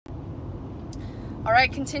All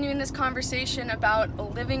right, continuing this conversation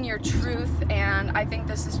about living your truth, and I think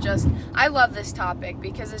this is I love this topic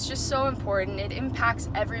because it's just so important. It impacts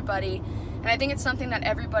everybody, and I think it's something that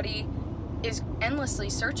everybody is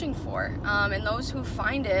endlessly searching for. And those who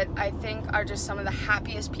find it, I think, are just some of the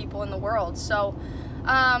happiest people in the world. So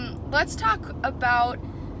let's talk about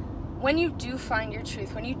when you do find your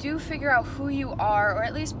truth, when you do figure out who you are, or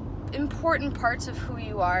at least important parts of who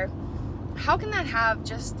you are. How can that have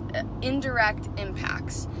just indirect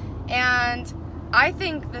impacts? And I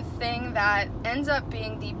think the thing that ends up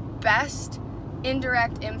being the best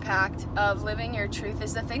indirect impact of living your truth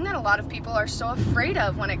is the thing that a lot of people are so afraid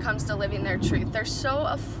of when it comes to living their truth. They're so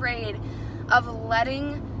afraid of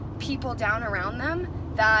letting people down around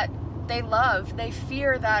them that they love. They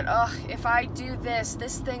fear that, if I do this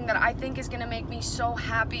thing that I think is going to make me so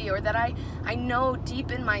happy, or that I know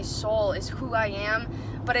deep in my soul is who I am,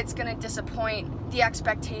 but it's going to disappoint the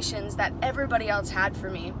expectations that everybody else had for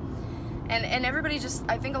me. And everybody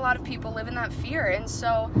I think a lot of people live in that fear. And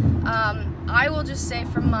so I will just say,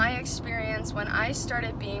 from my experience, when I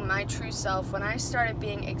started being my true self, when I started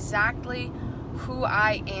being exactly who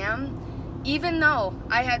I am, even though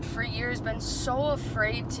I had for years been so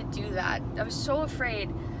afraid to do that, I was so afraid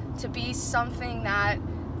to be something that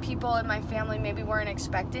people in my family maybe weren't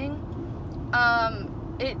expecting,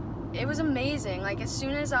 it was amazing. Like, as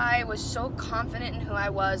soon as I was so confident in who I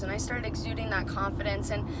was and I started exuding that confidence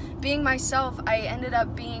and being myself, I ended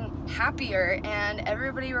up being happier, and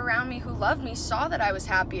everybody around me who loved me saw that I was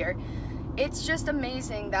happier. It's just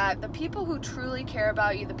amazing that the people who truly care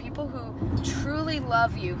about you, the people who truly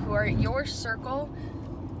love you, who are your circle,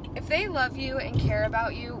 if they love you and care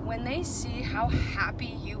about you, when they see how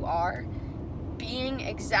happy you are being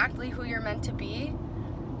exactly who you're meant to be,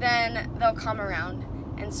 then they'll come around.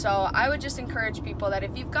 And so I would just encourage people that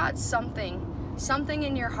if you've got something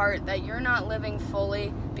in your heart that you're not living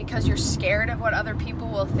fully because you're scared of what other people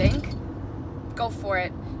will think, go for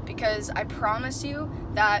it. Because I promise you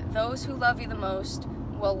that those who love you the most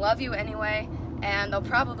will love you anyway, and they'll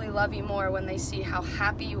probably love you more when they see how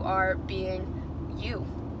happy you are being you.